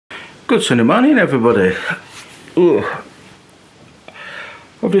Good Sunday morning, everybody. Ooh.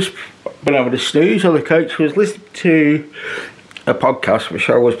 I've just been having a snooze on the couch. I was listening to a podcast where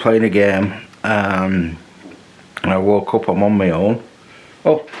Chelle was playing a game, and I woke up. I'm on my own.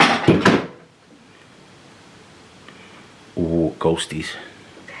 Oh, ghosties.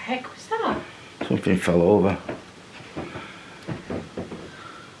 What the heck was that? Something fell over.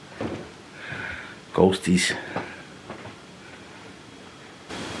 Ghosties.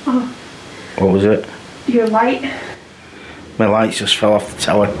 Oh. What was it? Your light. My lights just fell off the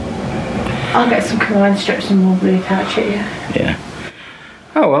tower. I'll get some command strips and we'll reattach it, Yeah.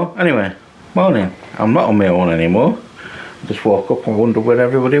 Oh well, anyway. Morning. I'm not on my own anymore. I just woke up and wondered where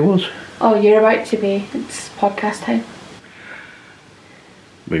everybody was. Oh, you're about to be. It's podcast time.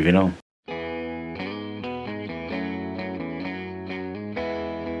 Moving on.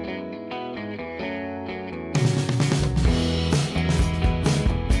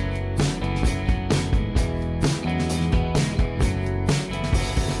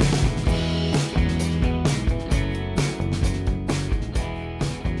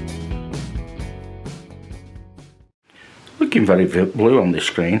 Looking very blue on the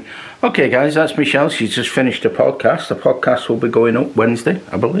screen. Okay guys, that's Michelle. She's just finished a podcast. The podcast will be going up Wednesday,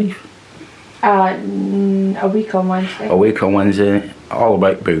 I believe. A week on Wednesday. A week on Wednesday, all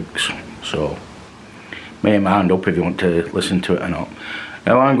about books. So make my hand up if you want to listen to it or not.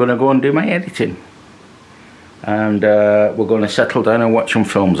 Now I'm going to go and do my editing. And we're going to settle down and watch some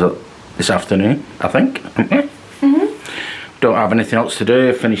films this afternoon, I think. Don't have anything else to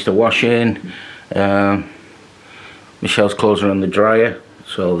do. Finished the washing. Michelle's clothes are on the dryer,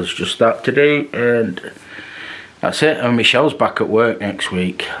 so there's just that to do, and that's it. And Michelle's back at work next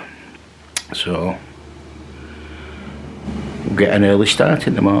week, so we'll get an early start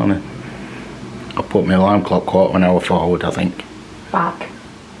in the morning. I'll put my alarm clock quarter of an hour forward, I think. Back.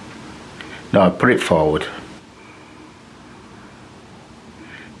 No, I put it forward,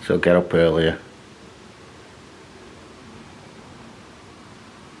 so get up earlier.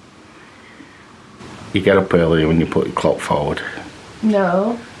 You get up earlier when you put your clock forward.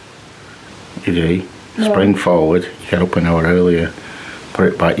 No. You do. No. Spring forward, you get up an hour earlier. Put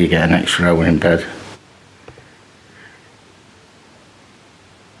it back, you get an extra hour in bed.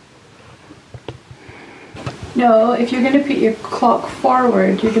 No, if you're going to put your clock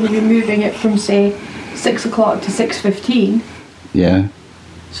forward, you're going to be moving it from, say, 6 o'clock to 6:15. Yeah.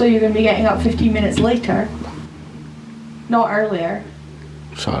 So you're going to be getting up 15 minutes later. Not earlier.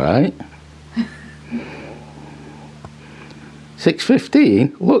 It's alright.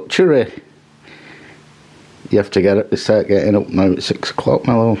 6:15? Luxury. You have to get up to start getting up now at 6 o'clock,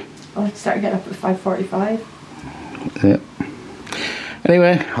 my love. I'll have to start getting up at 5:45. Yeah.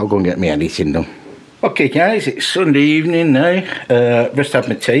 Anyway, I'll go and get my editing done. Okay guys, it's Sunday evening now. Just had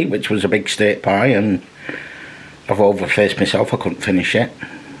my tea, which was a big steak pie, and I've overfaced myself. I couldn't finish it.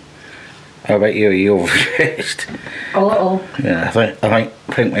 How about you? Are you overfaced? A little. Yeah, I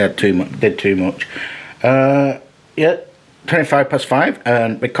think we had too much. Did too much. Yeah. 5:25,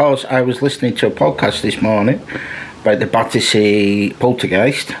 and because I was listening to a podcast this morning about the Battersea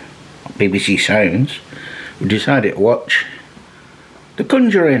poltergeist, BBC Sounds, we decided to watch The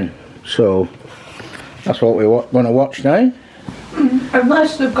Conjuring. So that's what we're going to watch now.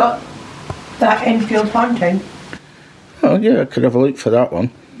 Unless they've got that Enfield haunting. Oh yeah, I could have a look for that one.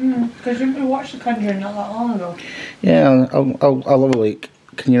 Because we watched The Conjuring not that long ago. Yeah, I'll have a look.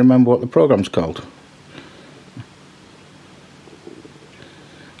 Can you remember what the programme's called?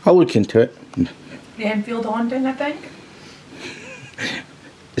 I'll look into it. The Enfield haunting, I think.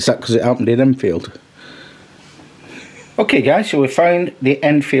 Is that because it happened in Enfield? Okay guys, so we found the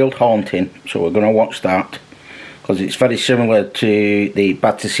Enfield haunting, so we're going to watch that because it's very similar to the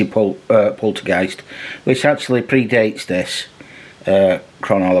Battersea poltergeist, which actually predates this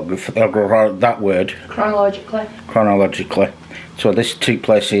chronologically. So this took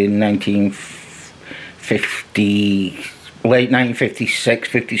place in 1950. Late 1956,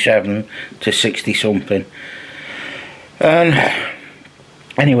 57 to 60 something. And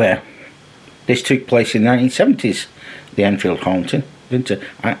anyway, this took place in the 1970s, the Enfield haunting, didn't it?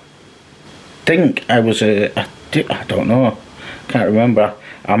 I think I don't know, can't remember.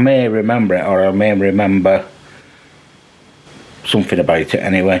 I may remember it, or I may remember something about it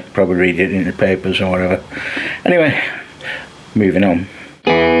anyway. Probably read it in the papers or whatever. Anyway, moving on.